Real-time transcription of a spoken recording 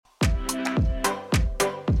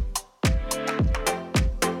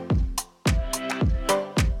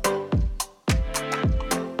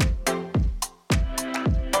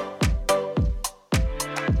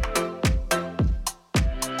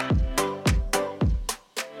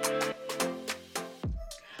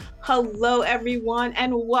Hello, everyone,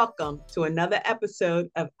 and welcome to another episode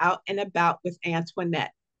of Out and About with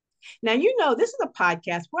Antoinette. Now, this is a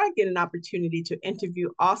podcast where I get an opportunity to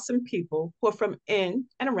interview awesome people who are from in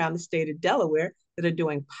and around the state of Delaware that are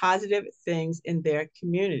doing positive things in their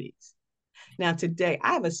communities. Now, today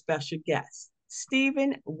I have a special guest,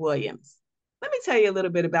 Stephen Williams. Let me tell you a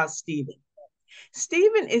little bit about Stephen.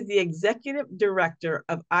 Stephen is the executive director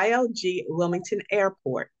of ILG Wilmington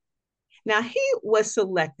Airport. Now, he was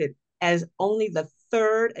selected as only the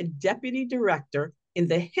third deputy director in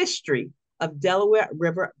the history of Delaware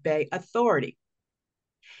River Bay Authority.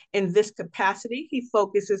 In this capacity, he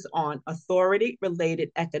focuses on authority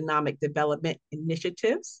related economic development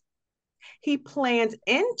initiatives. He plans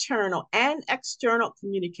internal and external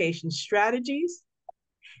communication strategies,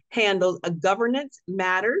 handles governance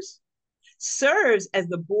matters, serves as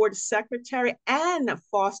the board secretary, and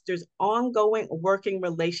fosters ongoing working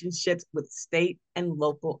relationships with state and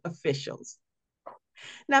local officials.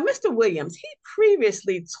 Now, Mr. Williams, he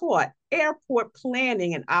previously taught airport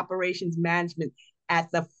planning and operations management at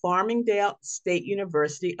the Farmingdale State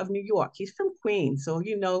University of New York. He's from Queens, so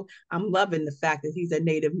I'm loving the fact that he's a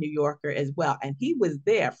native New Yorker as well. And he was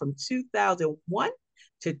there from 2001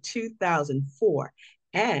 to 2004.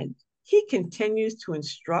 And he continues to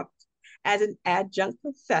instruct as an adjunct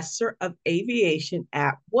professor of aviation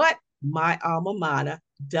at what? My alma mater,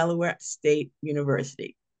 Delaware State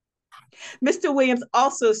University. Mr. Williams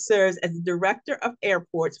also serves as the director of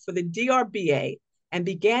airports for the DRBA and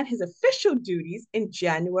began his official duties in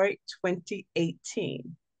January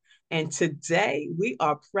 2018. And today we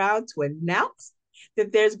are proud to announce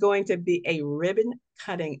that there's going to be a ribbon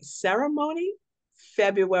cutting ceremony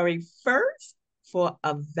February 1st for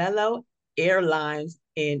Avelo Airlines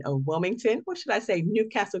in Wilmington, or should I say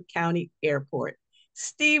Newcastle County Airport.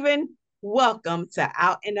 Stephen, welcome to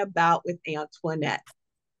Out and About with Antoinette.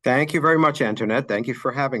 Thank you very much, Antoinette. Thank you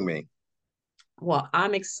for having me. Well,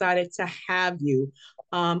 I'm excited to have you.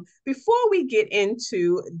 Before we get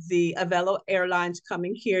into the Avelo Airlines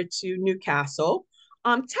coming here to Newcastle,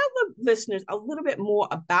 tell the listeners a little bit more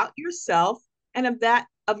about yourself and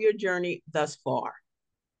of your journey thus far.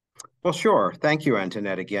 Well, sure. Thank you,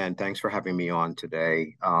 Antoinette, again. Thanks for having me on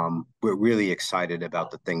today. We're really excited about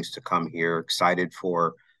the things to come here, excited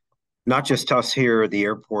for not just us here at the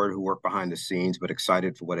airport who work behind the scenes, but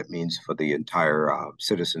excited for what it means for the entire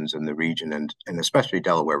citizens in the region and especially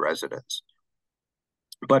Delaware residents.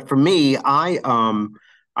 But for me, I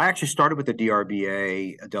actually started with the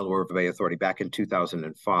DRBA, Delaware River Bay Authority, back in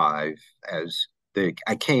 2005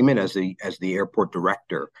 I came in as the airport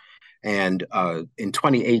director. And in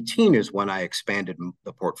 2018 is when I expanded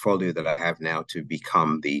the portfolio that I have now to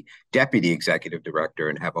become the deputy executive director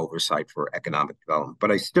and have oversight for economic development. But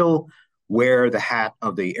I still wear the hat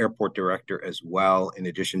of the airport director as well, in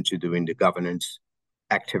addition to doing the governance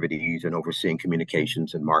activities and overseeing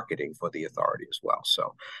communications and marketing for the authority as well.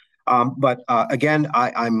 So, again,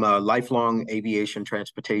 I'm a lifelong aviation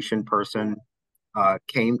transportation person.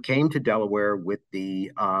 Came to Delaware with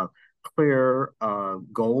the clear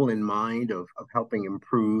goal in mind of helping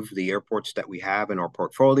improve the airports that we have in our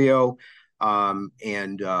portfolio.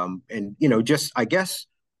 Just I guess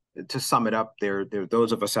to sum it up, there are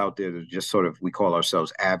those of us out there that just sort of, we call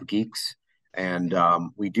ourselves av geeks. And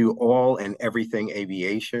we do all and everything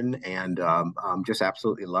aviation, and I'm just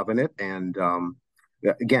absolutely loving it. And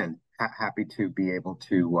again, happy to be able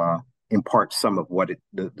to impart some of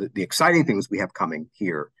the exciting things we have coming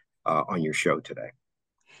here on your show today.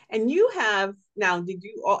 And you have now,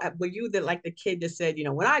 were you like the kid that said,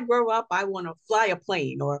 when I grow up, I want to fly a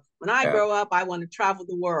plane, or when I grow up, I want to travel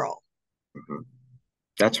the world? Mm-hmm.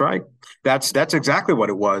 That's right. That's exactly what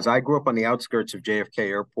it was. I grew up on the outskirts of JFK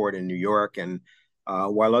Airport in New York, and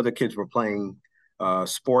while other kids were playing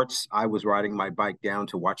sports, I was riding my bike down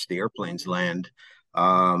to watch the airplanes land.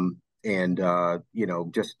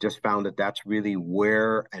 Just found that that's really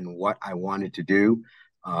where and what I wanted to do.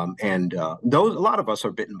 A lot of us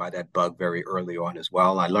are bitten by that bug very early on as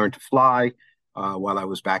well. I learned to fly while I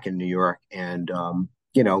was back in New York, and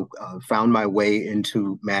found my way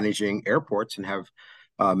into managing airports and have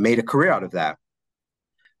made a career out of that.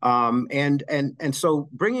 So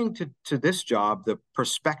bringing to this job the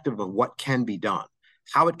perspective of what can be done,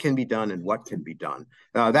 how it can be done, and what can be done.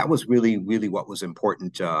 That was really, really what was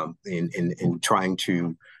important in trying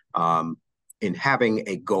to in having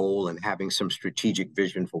a goal and having some strategic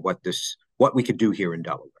vision for what we could do here in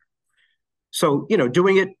Delaware. So,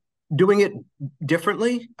 doing it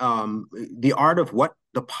differently, the art of what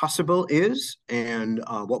the possible is, and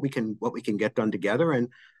what we can get done together, and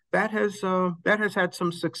that has had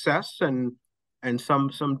some success. And and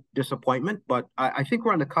some disappointment, but I think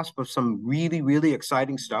we're on the cusp of some really, really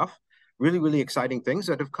exciting stuff, really, really exciting things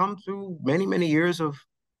that have come through many, many years of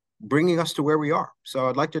bringing us to where we are. So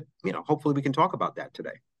I'd like to, hopefully we can talk about that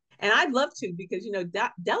today. And I'd love to because,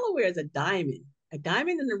 Delaware is a diamond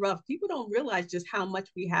in the rough. People don't realize just how much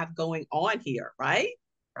we have going on here, right?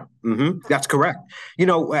 That's correct.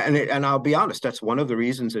 And I'll be honest, that's one of the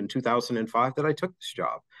reasons in 2005 that I took this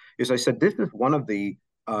job, is I said, this is one of the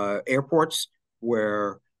airports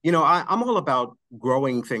where, I'm all about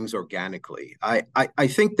growing things organically. I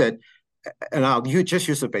think that, and you just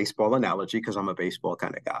use a baseball analogy because I'm a baseball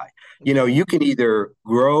kind of guy. You can either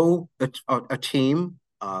grow a team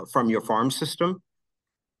from your farm system,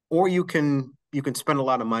 or you can spend a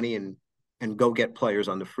lot of money and go get players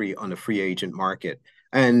on the free agent market.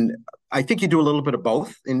 And I think you do a little bit of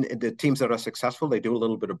both. In the teams that are successful, they do a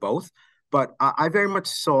little bit of both. But I very much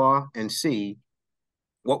saw and see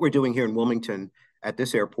what we're doing here in Wilmington at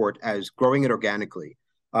this airport as growing it organically.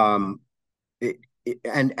 And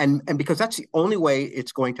because that's the only way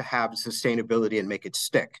it's going to have sustainability and make it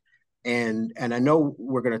stick. And I know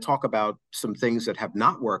we're going to talk about some things that have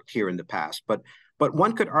not worked here in the past, but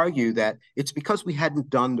one could argue that it's because we hadn't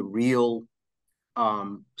done the real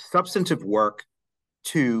substantive work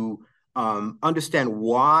to understand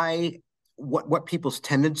what people's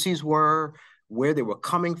tendencies were, where they were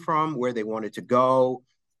coming from, where they wanted to go,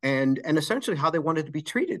 and essentially how they wanted to be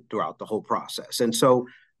treated throughout the whole process. And so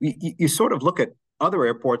you sort of look at other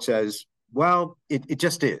airports as, well, it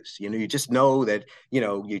just is. You just know that,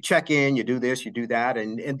 you check in, you do this, you do that,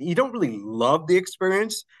 and you don't really love the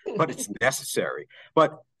experience, but it's necessary.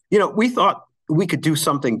 But, we thought we could do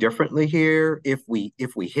something differently here if we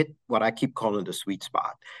hit what I keep calling the sweet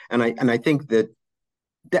spot. And I think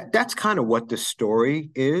that's kind of what the story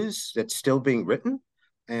is that's still being written.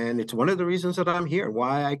 And it's one of the reasons that I'm here,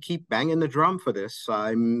 why I keep banging the drum for this.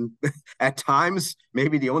 I'm at times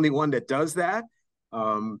maybe the only one that does that.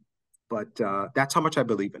 But that's how much I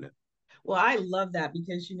believe in it. Well, I love that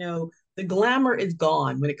because, the glamour is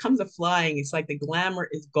gone. When it comes to flying, it's like the glamour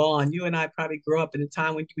is gone. You and I probably grew up in a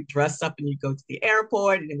time when you would dress up and you go to the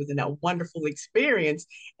airport and it was a wonderful experience.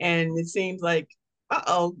 And it seems like,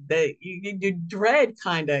 that you dread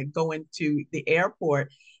kind of going to the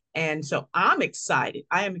airport. And so I'm excited.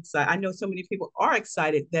 I am excited. I know so many people are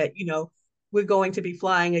excited that, we're going to be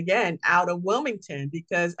flying again out of Wilmington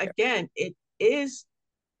because, again, it is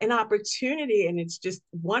an opportunity and it's just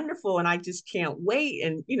wonderful and I just can't wait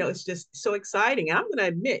and it's just so exciting and I'm going to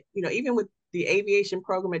admit even with the aviation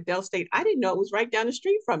program at Del State I didn't know it was right down the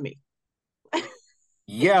street from me.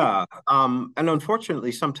 Yeah, and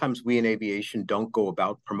unfortunately sometimes we in aviation don't go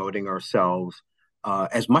about promoting ourselves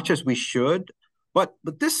as much as we should, but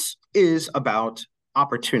this is about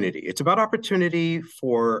opportunity. It's about opportunity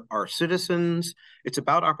for our citizens. It's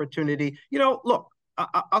about opportunity. Look,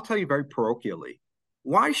 I'll tell you very parochially,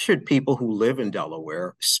 why should people who live in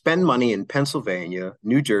Delaware spend money in Pennsylvania,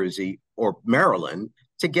 New Jersey, or Maryland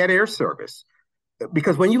to get air service?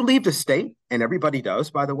 Because when you leave the state, and everybody does,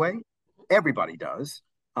 by the way, everybody does,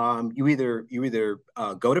 you either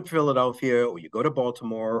go to Philadelphia or you go to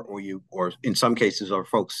Baltimore or in some cases our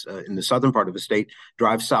folks in the southern part of the state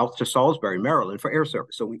drive south to Salisbury, Maryland for air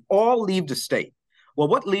service. So we all leave the state. Well,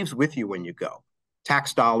 what leaves with you when you go?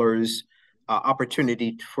 Tax dollars,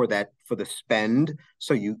 opportunity for the spend.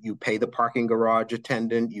 So you pay the parking garage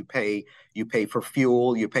attendant, you pay for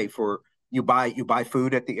fuel, you buy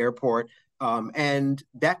food at the airport. And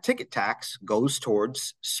that ticket tax goes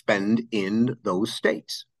towards spend in those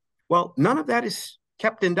states. Well, none of that is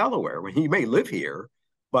kept in Delaware. You may live here,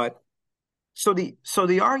 but so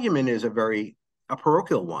the argument is a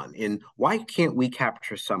parochial one in why can't we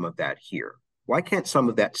capture some of that here? Why can't some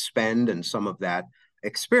of that spend and some of that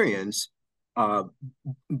experience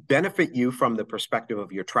benefit you from the perspective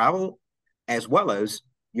of your travel as well as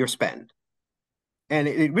your spend? And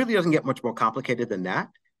it really doesn't get much more complicated than that.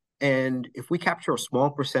 And if we capture a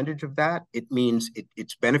small percentage of that, it means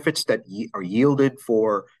it's benefits that are yielded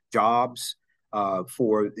for jobs,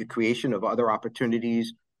 for the creation of other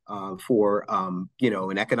opportunities, for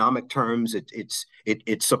in economic terms,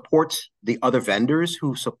 it supports the other vendors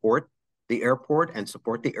who support the airport and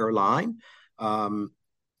support the airline.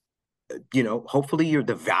 Hopefully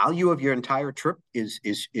the value of your entire trip is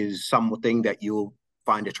something that you'll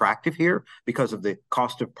find attractive here because of the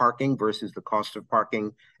cost of parking versus the cost of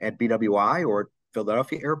parking at BWI or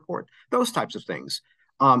Philadelphia Airport, those types of things.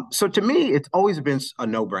 So to me, it's always been a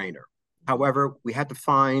no-brainer. However, we had to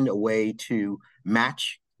find a way to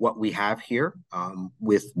match what we have here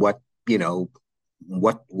with what,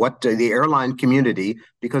 what the airline community,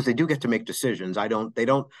 because they do get to make decisions. I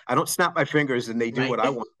don't snap my fingers and they do Right. what I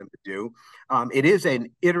want them to do. It is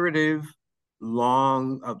an iterative,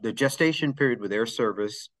 long of the gestation period with air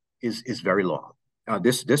service is very long.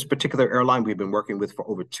 This particular airline we've been working with for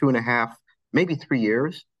over 2.5, maybe 3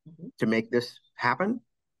 years Mm-hmm. to make this happen.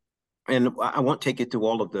 And I won't take you through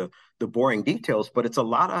all of the boring details, but it's a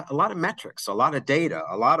lot of metrics, a lot of data,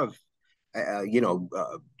 a lot of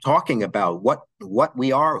talking about what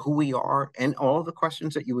we are, who we are, and all the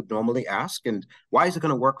questions that you would normally ask, and why is it going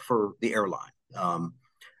to work for the airline?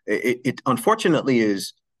 It unfortunately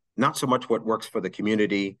is not so much what works for the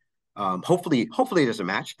community. Hopefully, there's a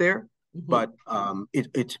match there, Mm-hmm. but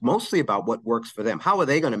it's mostly about what works for them. How are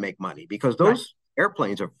they going to make money? Because Right. those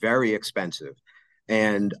airplanes are very expensive,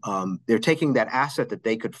 and they're taking that asset that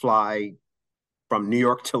they could fly from New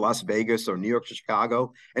York to Las Vegas or New York to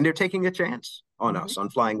Chicago, and they're taking a chance on Mm-hmm. us on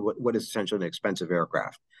flying what is essentially an expensive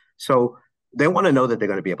aircraft. So they want to know that they're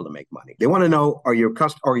going to be able to make money. They want to know, are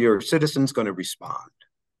your citizens going to respond?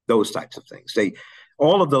 Those types of things.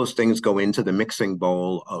 All of those things go into the mixing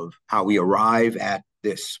bowl of how we arrive at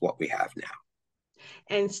what we have now.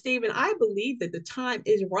 And Stephen, I believe that the time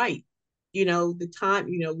is right. The time,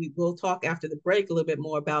 we will talk after the break a little bit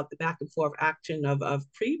more about the back and forth action of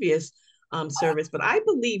previous service. But I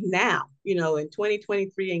believe now, in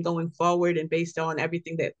 2023 and going forward, and based on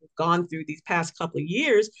everything that we've gone through these past couple of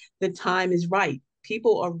years, the time is right.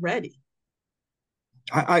 People are ready.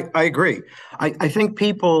 I agree. I think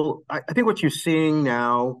I think what you're seeing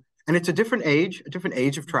now, and it's a different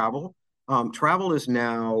age of travel. Travel is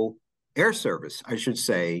now, air service, I should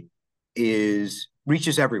say, is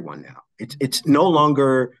reaches everyone now. It's no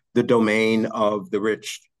longer the domain of the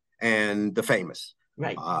rich and the famous.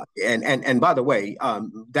 Right. And by the way,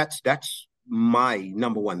 that's my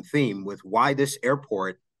number one theme with why this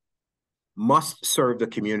airport must serve the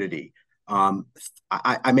community.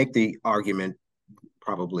 I make the argument,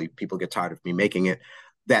 probably people get tired of me making it,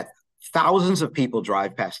 that thousands of people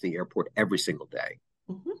drive past the airport every single day,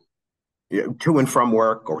 Mm-hmm. to and from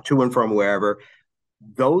work or to and from wherever.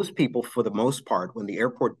 Those people, for the most part, when the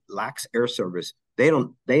airport lacks air service, they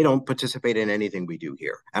don't participate in anything we do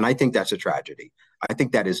here, and I think that's a tragedy. I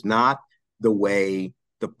think that is not the way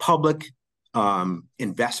the public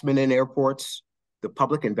investment in airports, the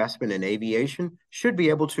public investment in aviation should be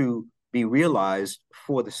able to be realized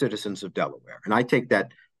for the citizens of Delaware. And I take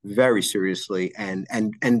that very seriously and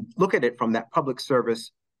look at it from that public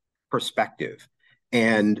service perspective.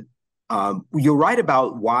 And you're right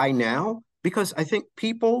about why now, because I think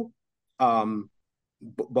people,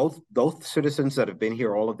 both citizens that have been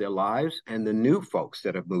here all of their lives and the new folks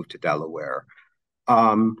that have moved to Delaware,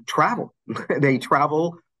 travel. They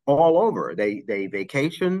travel all over. They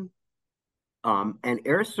vacation, and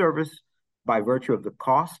air service, by virtue of the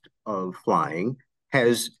cost of flying,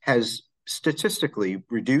 has statistically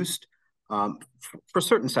reduced, for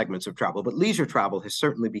certain segments of travel, but leisure travel has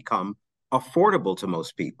certainly become affordable to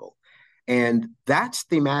most people. And that's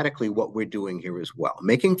thematically what we're doing here as well,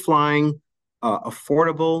 making flying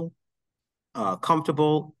affordable,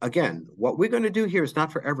 comfortable. Again, what we're going to do here is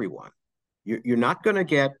not for everyone. You're not going to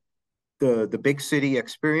get the big city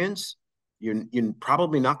experience. You're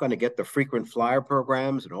probably not going to get the frequent flyer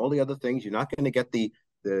programs and all the other things. You're not going to get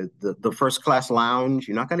the first class lounge.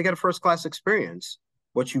 You're not going to get a first class experience.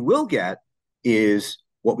 What you will get is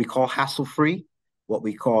what we call hassle free, what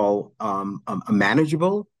we call a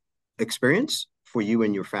manageable experience for you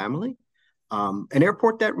and your family. An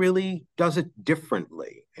airport that really does it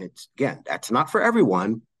differently. It's, again, that's not for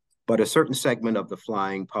everyone, but a certain segment of the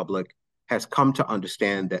flying public has come to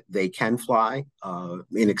understand that they can fly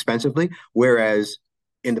inexpensively, whereas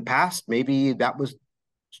in the past, maybe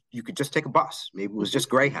you could just take a bus. Maybe it was just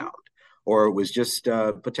Greyhound, or it was just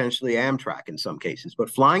potentially Amtrak in some cases. But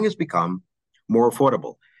flying has become more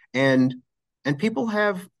affordable, and people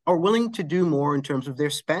are willing to do more in terms of their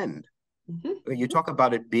spend. Mm-hmm. You talk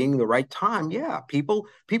about it being the right time. Yeah, people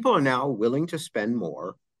are now willing to spend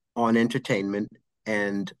more on entertainment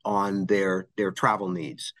and on their travel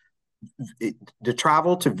needs. The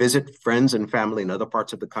travel to visit friends and family in other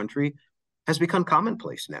parts of the country has become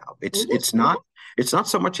commonplace now. It's not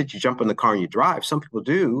so much that you jump in the car and you drive. Some people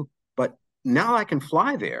do, but now I can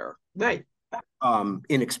fly there, Right.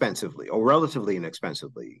 inexpensively or relatively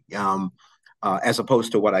inexpensively, as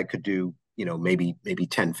opposed to what I could do, maybe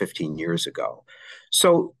 10, 15 years ago.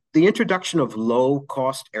 So the introduction of low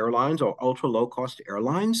cost airlines or ultra low cost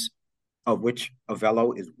airlines, of which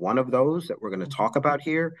Avelo is one of those that we're going to talk about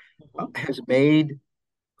here, has made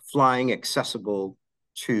flying accessible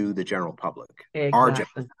to the general public,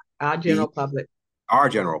 Exactly. Our the, general public. our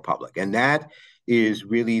general public. And that is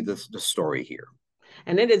really the story here.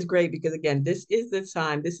 And it is great because again, this is the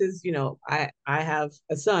time. This is, I have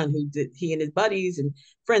a son who did he and his buddies and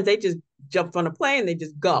friends, they just jump on a plane, they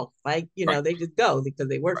just go. Like, Right. they just go because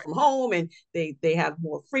they work Right. from home and they have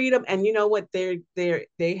more freedom. And you know what? Their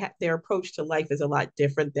approach to life is a lot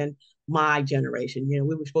different than my generation. We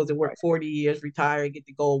were supposed to work Right. 40 years, retire, get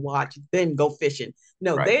to go watch, then go fishing.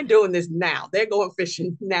 No, Right. they're doing this now. They're going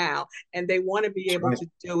fishing now. And they want to be That's able right. to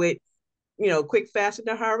do it, quick, fast, in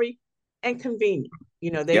a hurry and convenient.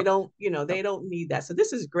 They Yep. don't, Yep. they don't need that. So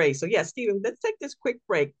this is great. So yeah, Stephen, let's take this quick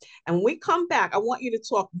break. And when we come back, I want you to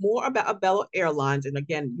talk more about Avelo Airlines. And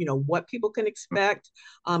again, what people can expect.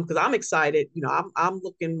 Because I'm excited. I'm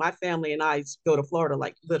looking, my family and I go to Florida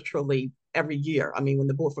like literally every year. I mean, when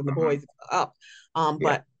the Mhm. boys up. Yeah.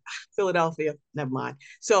 But Philadelphia, never mind.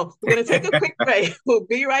 So we're going to take a quick break. We'll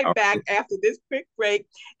be right back Okay. after this quick break.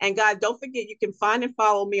 And guys, don't forget, you can find and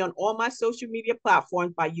follow me on all my social media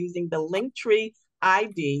platforms by using the Linktree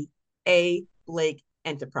ID A Blake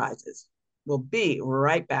Enterprises. We'll be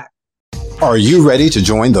right back. Are you ready to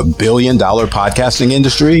join the billion-dollar podcasting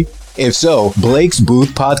industry? If so, Blake's Booth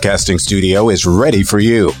Podcasting Studio is ready for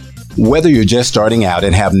you. Whether you're just starting out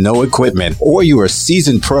and have no equipment, or you are a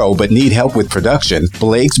seasoned pro but need help with production,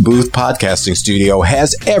 Blake's Booth Podcasting Studio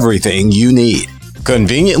has everything you need.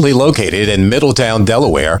 Conveniently located in Middletown,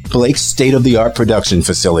 Delaware, Blake's state-of-the-art production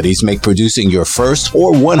facilities make producing your first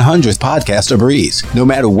or 100th podcast a breeze. No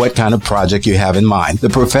matter what kind of project you have in mind, the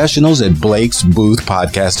professionals at Blake's Booth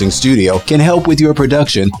Podcasting Studio can help with your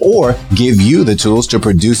production or give you the tools to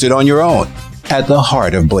produce it on your own. At the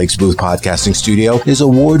heart of Blake's Booth Podcasting Studio is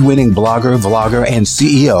award-winning blogger, vlogger, and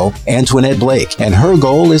CEO Antoinette Blake, and her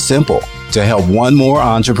goal is simple: to help one more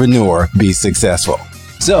entrepreneur be successful.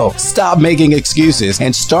 So stop making excuses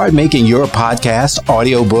and start making your podcast,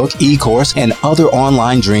 audiobook, e-course, and other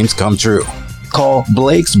online dreams come true. Call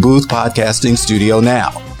Blake's Booth Podcasting Studio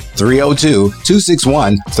now.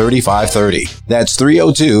 302-261-3530. That's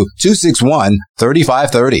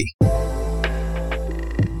 302-261-3530.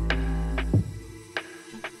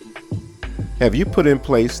 Have you put in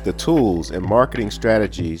place the tools and marketing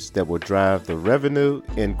strategies that will drive the revenue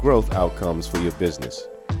and growth outcomes for your business?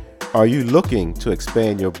 Are you looking to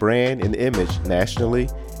expand your brand and image nationally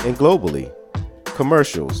and globally?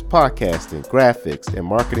 Commercials, podcasting, graphics, and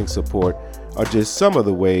marketing support are just some of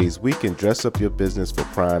the ways we can dress up your business for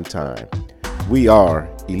prime time. We are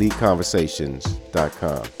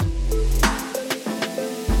EliteConversations.com.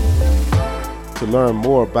 To learn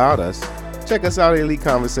more about us, check us out at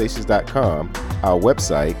EliteConversations.com, our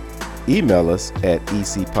website, email us at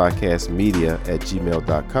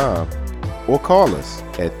ecpodcastmedia@gmail.com, or call us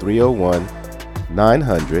at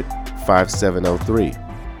 301-900-5703.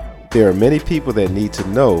 There are many people that need to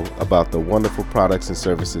know about the wonderful products and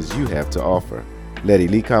services you have to offer. Let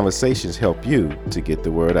Elite Conversations help you to get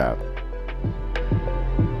the word out.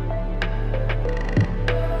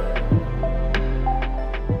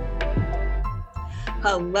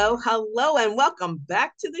 Hello, and welcome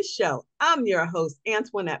back to the show. I'm your host,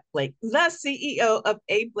 Antoinette Blake, the CEO of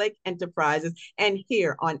A Blake Enterprises, and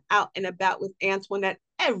here on Out and About with Antoinette,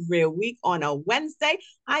 every week on a Wednesday,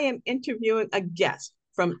 I am interviewing a guest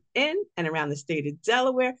from in and around the state of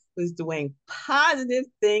Delaware who's doing positive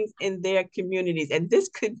things in their communities. And this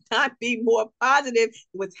could not be more positive than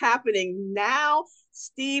what's happening now.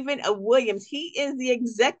 Stephen Williams. He is the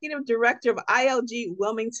executive director of ILG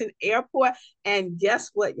Wilmington Airport. And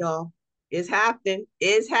guess what, y'all? It's happening.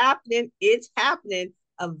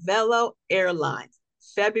 Avelo Airlines,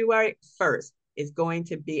 February 1st, is going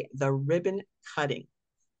to be the ribbon cutting.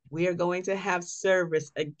 We are going to have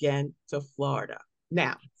service again to Florida.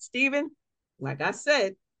 Now, Stephen, like I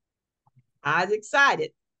said, I was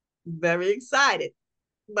excited, very excited,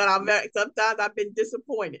 but sometimes I've been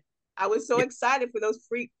disappointed. I was so excited for those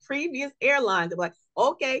previous airlines. I'm like,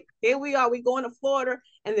 okay, here we are. We're going to Florida.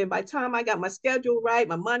 And then by the time I got my schedule right,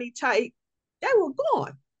 my money tight, they were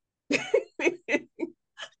gone. I don't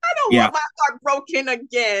want my heart broken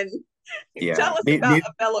again. Yeah. Tell us about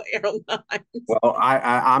Avelo Airlines. Well,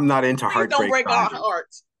 I'm not into Please heartbreak. Don't break our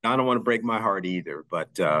hearts. I don't want to break my heart either.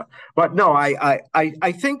 But no, I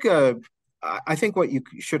think what you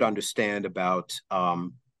should understand about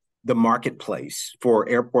the marketplace for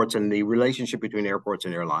airports and the relationship between airports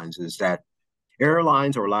and airlines is that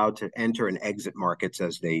airlines are allowed to enter and exit markets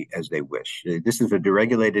as they wish. This is a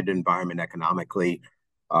deregulated environment economically.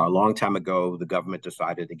 A long time ago, the government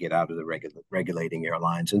decided to get out of the regulating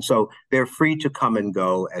airlines, and so they're free to come and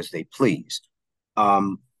go as they please.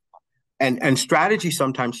 And strategy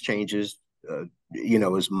sometimes changes,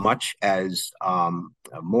 as much as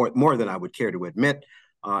more than I would care to admit.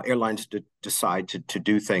 airlines decide to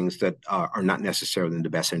do things that are not necessarily in the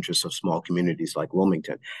best interest of small communities like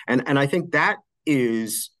Wilmington. And I think that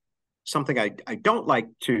is something I don't like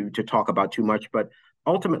to talk about too much, but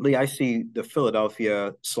ultimately I see the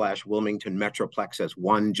Philadelphia/Wilmington Metroplex as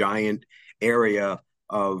one giant area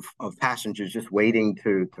of passengers just waiting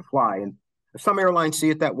to fly. And some airlines see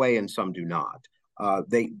it that way and some do not.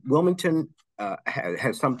 Wilmington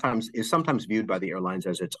is sometimes viewed by the airlines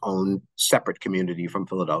as its own separate community from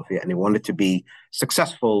Philadelphia, and they want it to be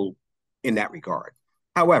successful in that regard.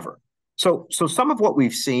 However, so some of what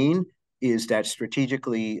we've seen is that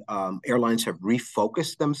strategically airlines have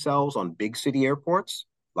refocused themselves on big city airports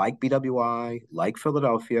like BWI, like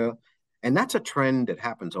Philadelphia, and that's a trend that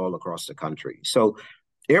happens all across the country. So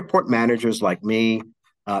airport managers like me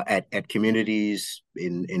at communities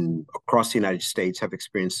in across the United States have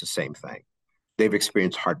experienced the same thing. They've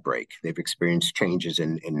experienced heartbreak. They've experienced changes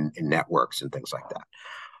in networks and things like that.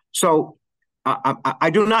 So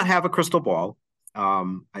I do not have a crystal ball.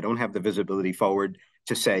 I don't have the visibility forward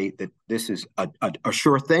to say that this is a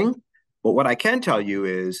sure thing. But what I can tell you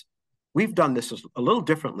is we've done this a little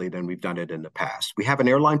differently than we've done it in the past. We have an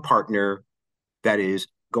airline partner that is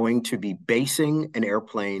going to be basing an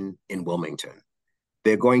airplane in Wilmington.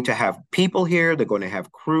 They're going to have people here. They're going to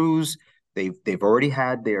have crews. They've already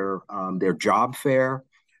had their job fair.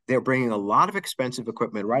 They're bringing a lot of expensive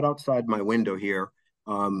equipment right outside my window here.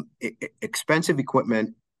 Expensive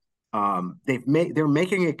equipment. They're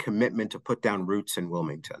making a commitment to put down roots in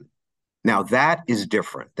Wilmington. Now that is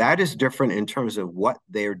different. That is different in terms of what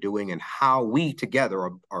they're doing and how we together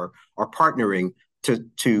are partnering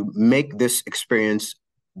to make this experience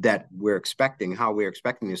that we're expecting, how we're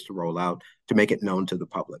expecting this to roll out, to make it known to the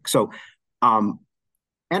public. So,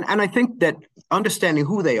 and I think that understanding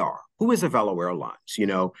who they are, who is Avelo Airlines,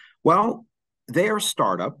 well, they are a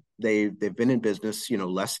startup. They've been in business,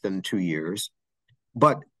 less than 2 years,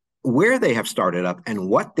 but where they have started up and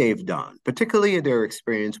what they've done, particularly their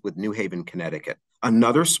experience with New Haven, Connecticut,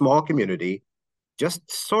 another small community, just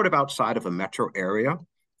sort of outside of a metro area,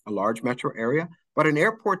 a large metro area, but an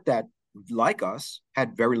airport that, like us,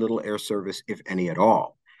 had very little air service, if any at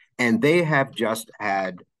all. And they have just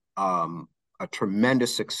had a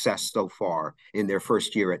tremendous success so far in their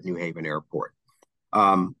first year at New Haven Airport.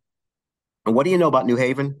 And what do you know about New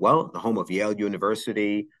Haven? Well, the home of Yale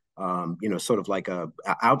University, sort of like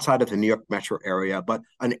outside of the New York metro area, but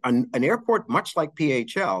an airport much like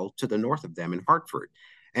PHL to the north of them in Hartford.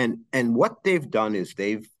 And what they've done is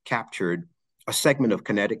they've captured a segment of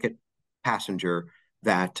Connecticut passenger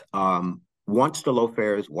that wants the low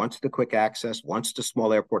fares, wants the quick access, wants the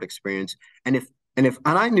small airport experience. And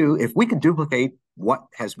I knew if we could duplicate what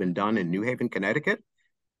has been done in New Haven, Connecticut,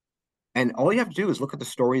 and all you have to do is look at the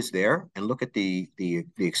stories there and look at the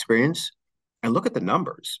experience and look at the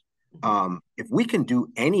numbers. If we can do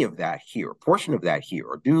any of that here, a portion of that here,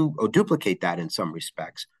 or duplicate that in some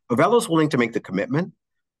respects, Avelo's willing to make the commitment,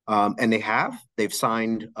 and they've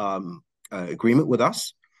signed an agreement with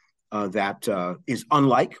us that is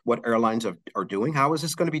unlike what airlines are doing. How is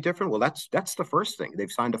this going to be different? Well, that's the first thing.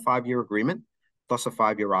 They've signed a 5-year agreement plus a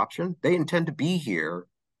 5-year option. They intend to be here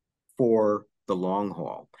for the long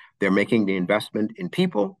haul. They're making the investment in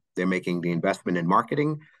people. They're making the investment in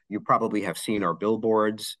marketing. You probably have seen our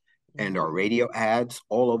billboards and our radio ads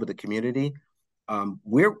all over the community.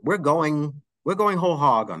 We're going whole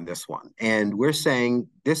hog on this one, and we're saying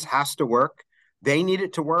this has to work. They need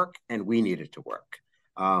it to work, and we need it to work.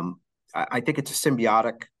 I think it's a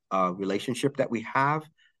symbiotic relationship that we have.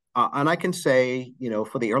 And I can say,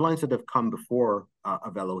 for the airlines that have come before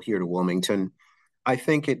Avelo here to Wilmington, I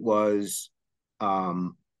think it was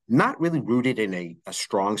not really rooted in a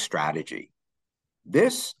strong strategy.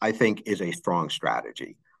 This, I think, is a strong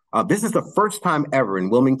strategy. This is the first time ever in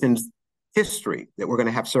Wilmington's history that we're going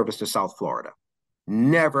to have service to South Florida.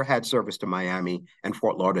 Never had service to Miami and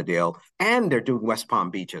Fort Lauderdale, and they're doing West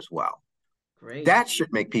Palm Beach as well. Great. That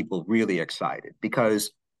should make people really excited,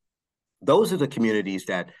 because those are the communities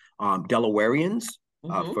that Delawareans,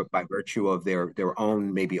 by virtue of their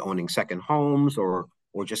own, maybe owning second homes or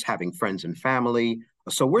just having friends and family.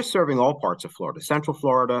 So we're serving all parts of Florida: Central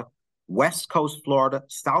Florida, West Coast Florida,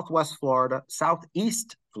 Southwest Florida,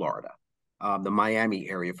 Southeast Florida, the Miami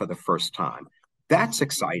area for the first time. That's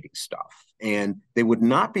exciting stuff. And they would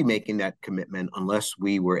not be making that commitment unless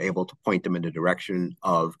we were able to point them in the direction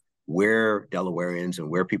of where Delawareans and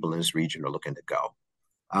where people in this region are looking to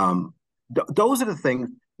go. Those are the things,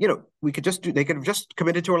 we could just do. They could have just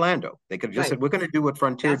committed to Orlando. They could have just said, we're going to do what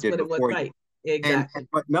Frontier did before. Right. Exactly.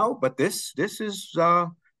 But this is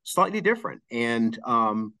slightly different. And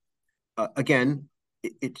again,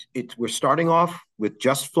 we're starting off with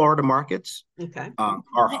just Florida markets. Okay.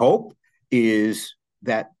 Our hope is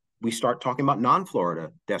that we start talking about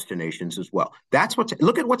non-Florida destinations as well.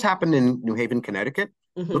 Look at what's happened in New Haven, Connecticut.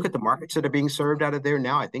 Mm-hmm. Look at the markets that are being served out of there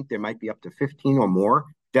now. I think there might be up to 15 or more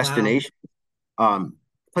destinations. Wow.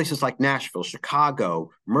 Places like Nashville,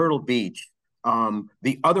 Chicago, Myrtle Beach,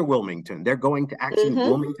 the other Wilmington. They're going to actually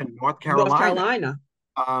Wilmington, North Carolina. North Carolina.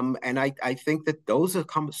 And I think that those are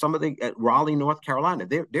some of the Raleigh, North Carolina.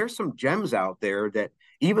 There's some gems out there that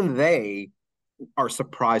even they are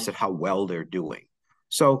surprised at how well they're doing.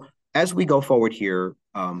 So as we go forward here,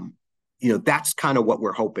 that's kind of what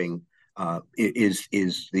we're hoping is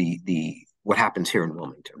the what happens here in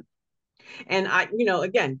Wilmington. And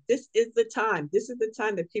again, this is the time. This is the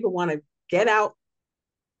time that people want to get out,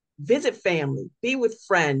 visit family, be with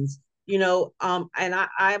friends. And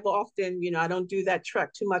I've often, I don't do that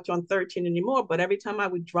trek too much on 13 anymore, but every time I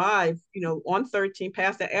would drive, on 13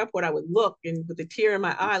 past the airport, I would look and with a tear in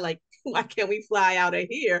my eye, like, why can't we fly out of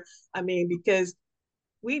here? I mean, because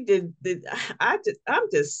I'm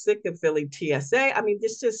just sick of Philly TSA. I mean,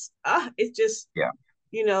 it's just, yeah.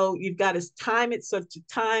 You've got to time it such a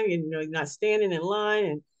time, you're not standing in line,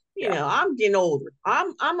 and I'm getting older.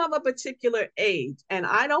 I'm of a particular age, and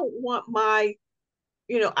I don't want I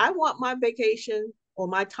want my vacation or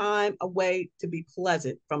my time away to be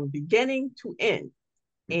pleasant from beginning to end.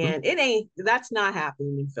 And that's not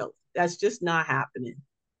happening in Philly. That's just not happening.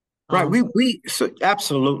 Right. So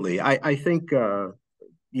absolutely. I think,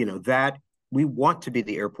 that we want to be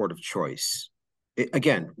the airport of choice.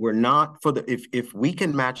 Again, we're not if we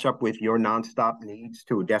can match up with your nonstop needs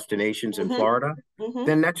to destinations in Florida,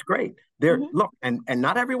 then that's great. Look, and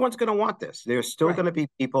not everyone's going to want this. There's still going to be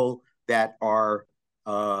people that are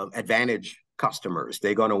advantage customers.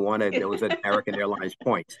 They're going to want those American Airlines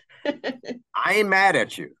points. I ain't mad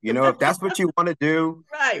at you. If that's what you want to do,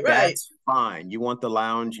 right, that's fine. You want the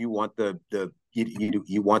lounge, you want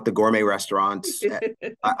you want the gourmet restaurants.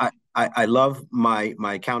 I love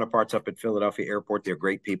my counterparts up at Philadelphia Airport. They're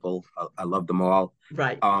great people. I love them all.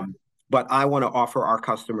 Right. But I want to offer our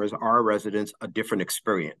customers, our residents, a different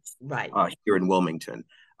experience. Right. Here in Wilmington.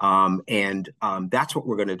 And that's what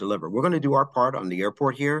we're going to deliver. We're going to do our part on the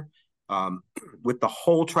airport here with the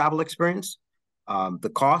whole travel experience,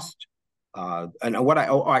 the cost, and what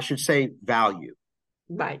I should say, value.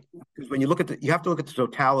 Right. Because when you you have to look at the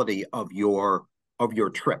totality of your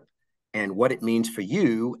trip and what it means for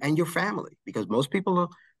you and your family. Because most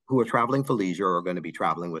people who are traveling for leisure are going to be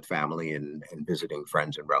traveling with family and visiting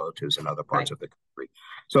friends and relatives in other parts of the country.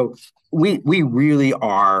 So we really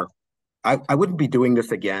are. I wouldn't be doing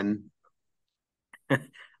this again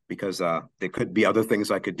because there could be other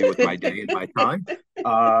things I could do with my day and my time.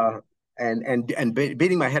 And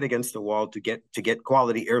beating my head against the wall to get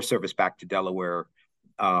quality air service back to Delaware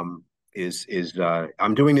is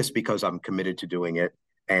I'm doing this because I'm committed to doing it,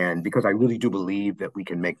 and because I really do believe that we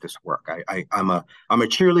can make this work. I'm a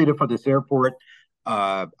cheerleader for this airport.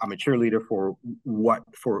 I'm a cheerleader for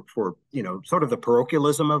sort of the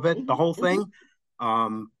parochialism of it, the whole thing.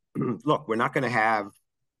 Look, we're not going to have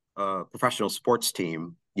a professional sports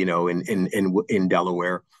team, in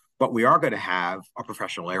Delaware, but we are going to have a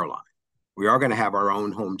professional airline. We are going to have our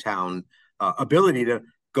own hometown ability to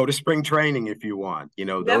go to spring training if you want.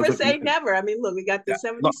 Never say never. I mean, look, we got the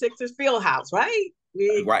 76ers field house, right?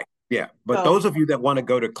 Right. Yeah. But those of you that want to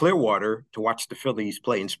go to Clearwater to watch the Phillies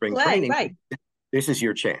play in spring training, right. This is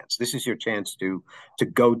your chance. This is your chance to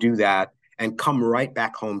go do that and come right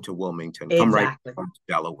back home to Wilmington, come right home to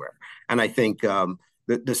Delaware. And I think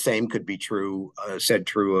the same could be said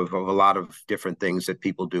true of a lot of different things that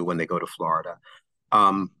people do when they go to Florida.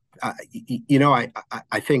 I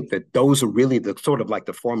think that those are really the sort of like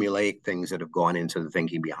the formulaic things that have gone into the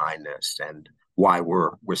thinking behind this and why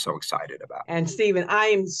we're so excited about it. And Stephen, I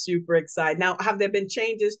am super excited. Now, have there been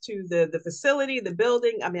changes to the facility, the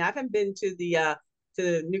building? I mean, I haven't been to the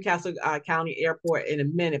Newcastle County Airport in a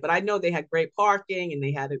minute, but I know they had great parking and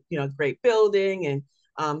they had a great building, and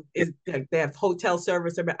they have hotel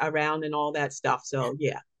service around and all that stuff. So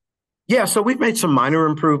yeah. Yeah, so we've made some minor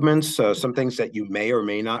improvements, some things that you may or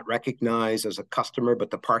may not recognize as a customer, but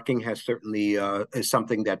the parking has certainly is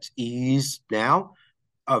something that's eased now.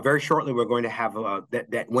 Very shortly, we're going to have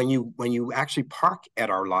that when you actually park at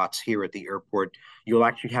our lots here at the airport, you'll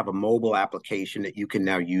actually have a mobile application that you can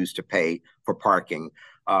now use to pay for parking.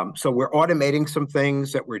 So we're automating some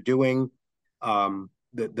things that we're doing.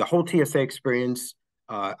 The whole TSA experience,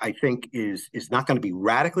 I think, is not going to be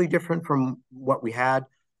radically different from what we had.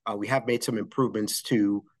 We have made some improvements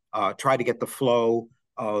to try to get the flow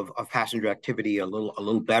of passenger activity a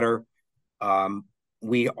little better.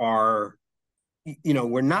 We are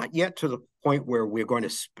we're not yet to the point where we're going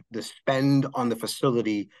to spend on the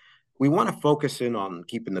facility. We want to focus in on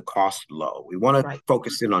keeping the cost low. We want to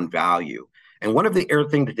focus in on value. And one of the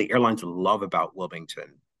things that the airlines love about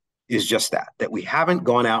Wilmington is just that we haven't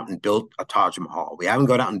gone out and built a Taj Mahal. We haven't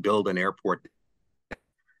gone out and built an airport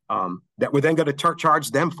that we're then going to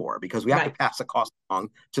charge them for, because we have to pass the cost along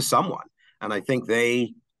to someone. And I think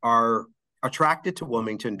they are attracted to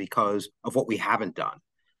Wilmington because of what we haven't done.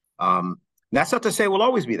 That's not to say we'll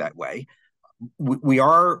always be that way. We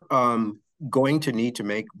are going to need to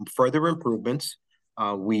make further improvements.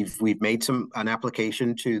 We've made an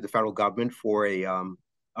application to the federal government for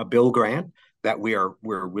a bill grant that we're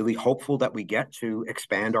really hopeful that we get to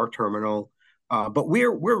expand our terminal. But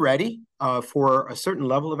we're ready for a certain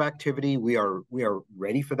level of activity. We are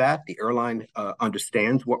ready for that. The airline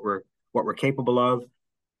understands what we're capable of,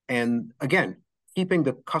 and again, keeping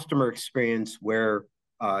the customer experience where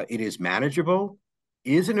it is manageable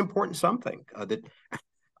is an important something. That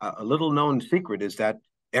a little known secret is that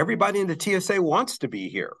everybody in the TSA wants to be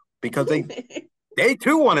here because they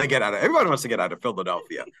too want to get out of. Everybody wants to get out of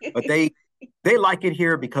Philadelphia, but they like it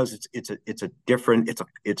here because it's a different,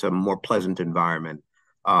 it's a more pleasant environment.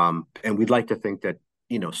 And we'd like to think that,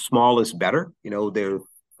 small is better. There's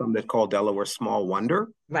some that call Delaware small wonder.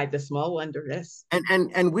 Right, the small wonder, yes.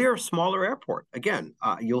 And we're a smaller airport. Again,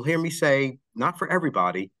 you'll hear me say, not for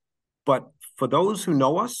everybody, but for those who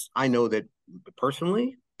know us, I know that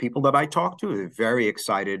personally, people that I talk to are very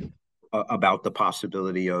excited about the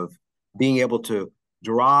possibility of being able to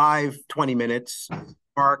drive 20 minutes,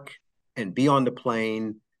 park, and be on the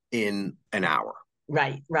plane in an hour.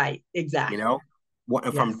 Right, exactly.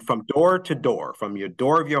 From door to door, from your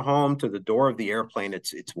door of your home to the door of the airplane,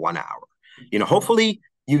 it's 1 hour. Hopefully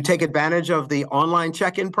you take advantage of the online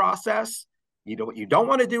check-in process. What you don't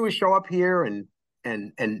want to do is show up here and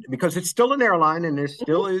because it's still an airline and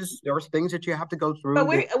there are things that you have to go through. But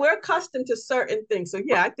we're accustomed to certain things. So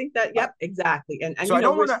yeah, I think that, yep, exactly. And so I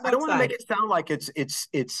don't want to make it sound like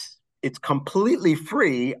it's completely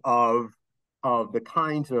free of the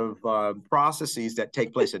kinds of processes that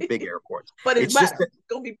take place at big airports. But it's better. It's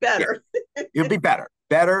going to be better. Yeah, it'll be better.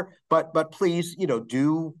 But please,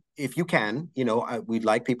 do, if you can, we'd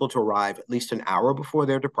like people to arrive at least an hour before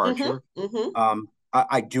their departure.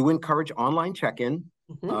 I do encourage online check-in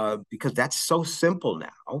because that's so simple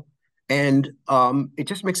now. And it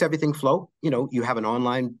just makes everything flow. You have an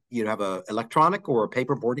online, you have an electronic or a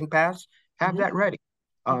paper boarding pass, have that ready.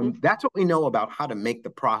 That's what we know about how to make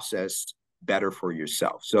the process better for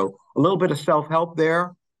yourself. So a little bit of self-help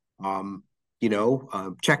there.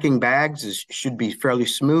 Checking bags should be fairly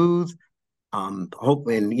smooth.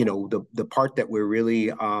 Hopefully, and the part that we're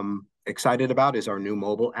really excited about is our new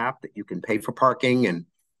mobile app that you can pay for parking and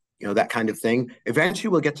that kind of thing. Eventually,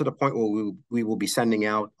 we'll get to the point where we will be sending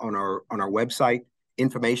out on our website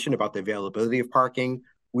information about the availability of parking.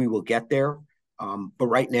 We will get there, but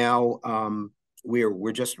right now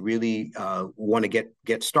we're just really want to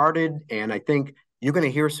get started, and I think you're going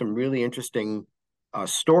to hear some really interesting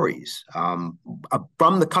stories from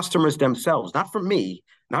the customers themselves, not from me,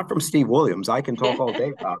 not from Steve Williams. I can talk all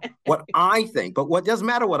day about what I think, but what doesn't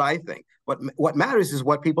matter what I think. What matters is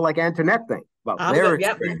what people like Antoinette think about their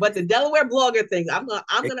experience. But the Delaware blogger thing, I'm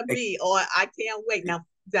gonna be on. I can't wait. Now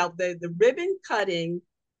the ribbon cutting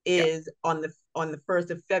is on the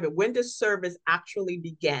 1st of February. When does service actually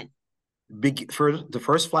begin? The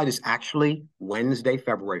first flight is actually Wednesday,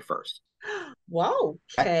 February 1st. Wow.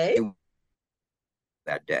 Okay.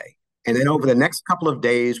 That day. And then over the next couple of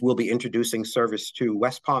days, we'll be introducing service to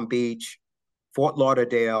West Palm Beach, Fort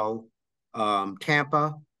Lauderdale,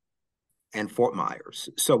 Tampa, and Fort Myers.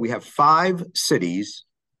 So we have 5 cities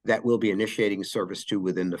that we'll be initiating service to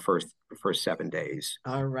within the first 7 days.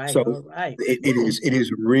 All right. So all right. It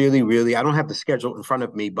is really, really, I don't have the schedule in front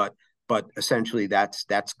of me, but essentially that's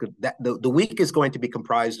good. The week is going to be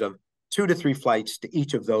comprised of 2 to 3 flights to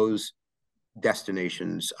each of those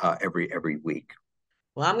destinations every week.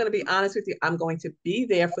 Well, I'm going to be honest with you. I'm going to be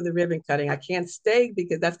there for the ribbon cutting. I can't stay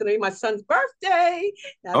because that's going to be my son's birthday.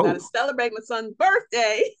 I've got to celebrate my son's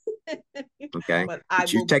birthday. Okay.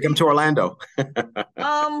 But you take him to Orlando.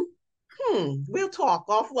 We'll talk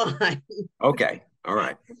offline. Okay. All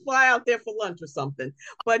right. Fly out there for lunch or something.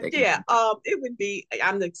 But it would be,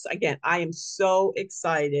 I am so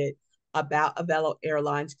excited about Avelo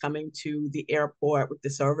Airlines coming to the airport with the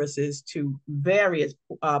services to various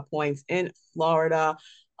points in Florida.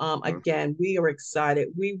 Again, we are excited.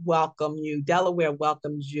 We welcome you. Delaware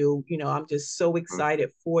welcomes you. I'm just so excited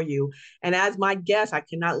for you. And as my guest, I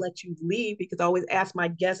cannot let you leave because I always ask my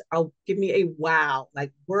guests, give me a wow,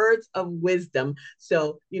 like words of wisdom.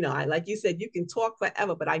 So, like you said, you can talk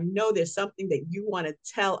forever, but I know there's something that you want to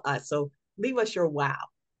tell us. So leave us your wow.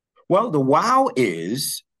 Well, the wow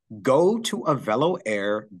is go to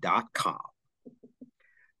aveloair.com.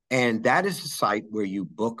 And that is the site where you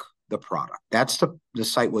book the product. That's the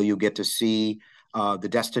site where you get to see the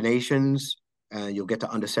destinations. You'll get to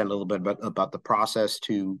understand a little bit about the process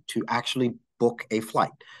to actually book a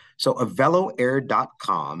flight. So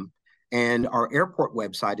aveloair.com, and our airport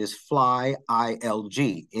website is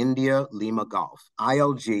FlyILG, India Lima Golf.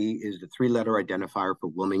 ILG is the three-letter identifier for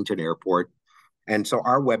Wilmington Airport. And so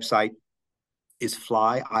our website is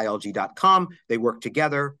FlyILG.com. They work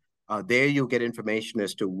together. There you'll get information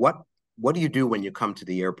as to what do you do when you come to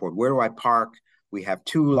the airport? Where do I park? We have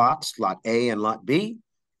two lots, Lot A and Lot B.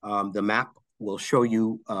 The map will show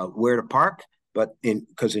you where to park, but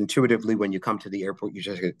because intuitively when you come to the airport, you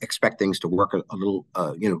just expect things to work a little,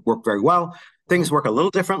 work very well. Things work a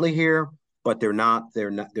little differently here, but they're not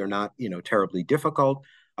terribly difficult.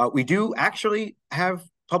 We do actually have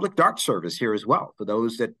public DART service here as well for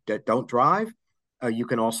those that don't drive. You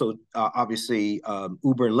can also obviously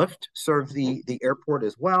Uber and Lyft serve the airport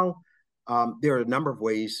as well. There are a number of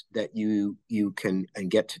ways that you can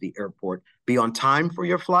get to the airport. Be on time for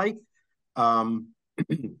your flight. That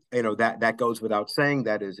goes without saying.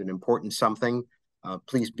 That is an important something.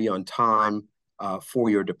 Please be on time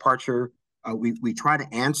for your departure. We try to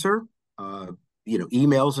answer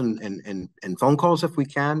emails and phone calls if we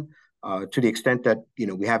can, to the extent that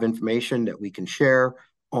we have information that we can share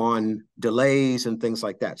on delays and things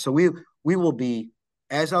like that. So we will be,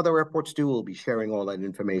 as other airports do, we'll be sharing all that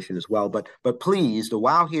information as well. But please, the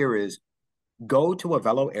wow here is go to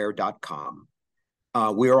aveloair.com.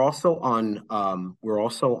 We're also on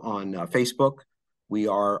Facebook. We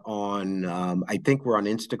are on I think we're on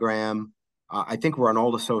Instagram. I think we're on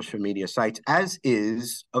all the social media sites, as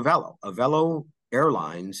is Avelo. Avelo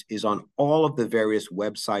Airlines is on all of the various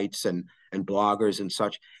websites and bloggers and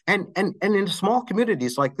such. And in small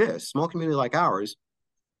communities like this, small community like ours,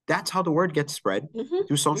 that's how the word gets spread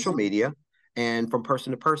through social media and from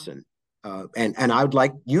person to person. And I would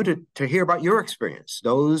like you to hear about your experience,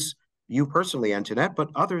 those you personally, Antoinette, but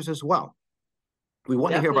others as well. We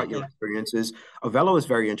want to hear about your experiences. Avelo is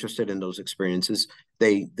very interested in those experiences.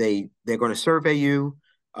 They're going to survey you.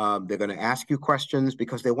 They're going to ask you questions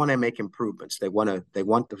because they want to make improvements. They want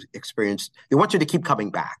the experience. They want you to keep coming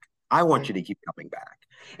back. I want you to keep coming back.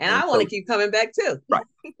 And I want to keep coming back too. Right.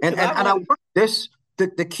 And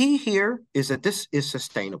the key here is that this is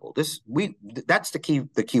sustainable. That's the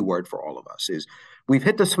key word for all of us is we've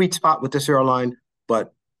hit the sweet spot with this airline,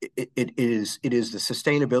 but it is the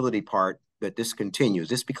sustainability part that this continues.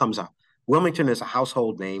 This becomes Wilmington is a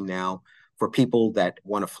household name now for people that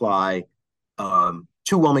want to fly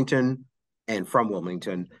to Wilmington and from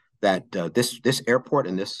Wilmington, that this airport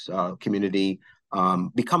and this community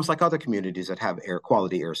becomes like other communities that have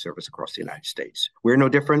quality air service across the United States. We're no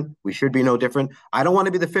different. We should be no different. I don't want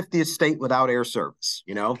to be the 50th state without air service.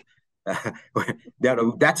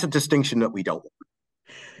 That's a distinction that we don't want.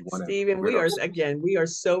 Stephen, we are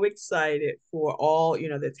so excited for all,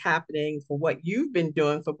 that's happening, for what you've been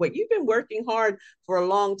doing, for what you've been working hard for a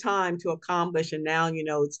long time to accomplish. And now,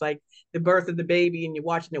 it's like the birth of the baby and you're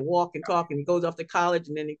watching it walk and talk and it goes off to college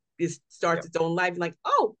and then it starts its own life. Like,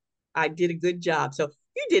 oh, I did a good job. So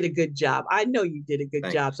you did a good job. I know you did a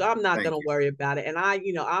good job. So I'm not going to worry about it. And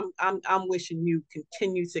I'm wishing you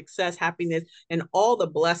continued success, happiness, and all the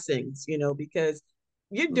blessings, because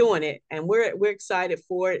you're doing it and we're excited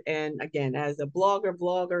for it. And again, as a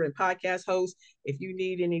vlogger and podcast host, if you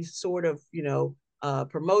need any sort of,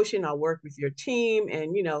 promotion, I'll work with your team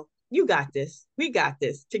and, you got this. We got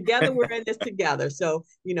this together. We're in this together. So,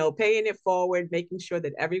 paying it forward, making sure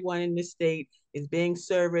that everyone in the state is being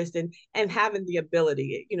serviced and having the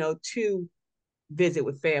ability, to visit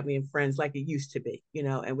with family and friends like it used to be,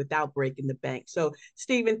 and without breaking the bank. So,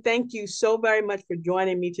 Stephen, thank you so very much for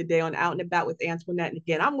joining me today on Out and About with Antoinette. And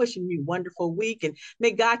again, I'm wishing you a wonderful week and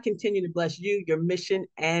may God continue to bless you, your mission,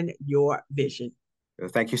 and your vision.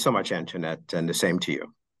 Thank you so much, Antoinette, and the same to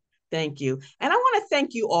you. Thank you. And I want to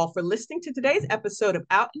thank you all for listening to today's episode of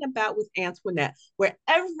Out and About with Antoinette, where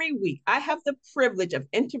every week I have the privilege of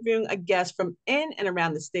interviewing a guest from in and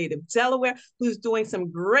around the state of Delaware who's doing some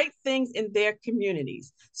great things in their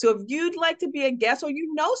communities. So if you'd like to be a guest or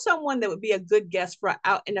you know someone that would be a good guest for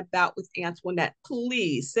Out and About with Antoinette,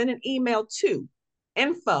 please send an email to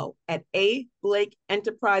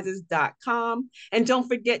info@ablakeenterprises.com. And don't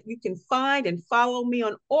forget, you can find and follow me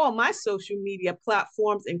on all my social media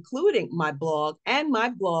platforms, including my blog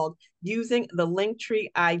using the Linktree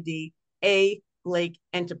ID A Blake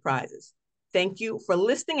Enterprises. Thank you for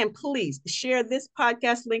listening, and please share this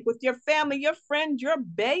podcast link with your family, your friend, your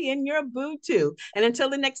bae, and your boo too. And until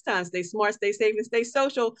the next time, stay smart, stay safe, and stay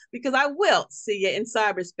social, because I will see you in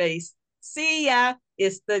cyberspace. See ya.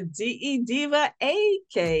 It's the DE Diva,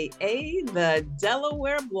 aka the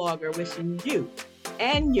Delaware blogger, wishing you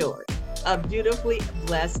and yours a beautifully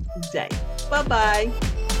blessed day.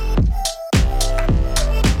 Bye-bye.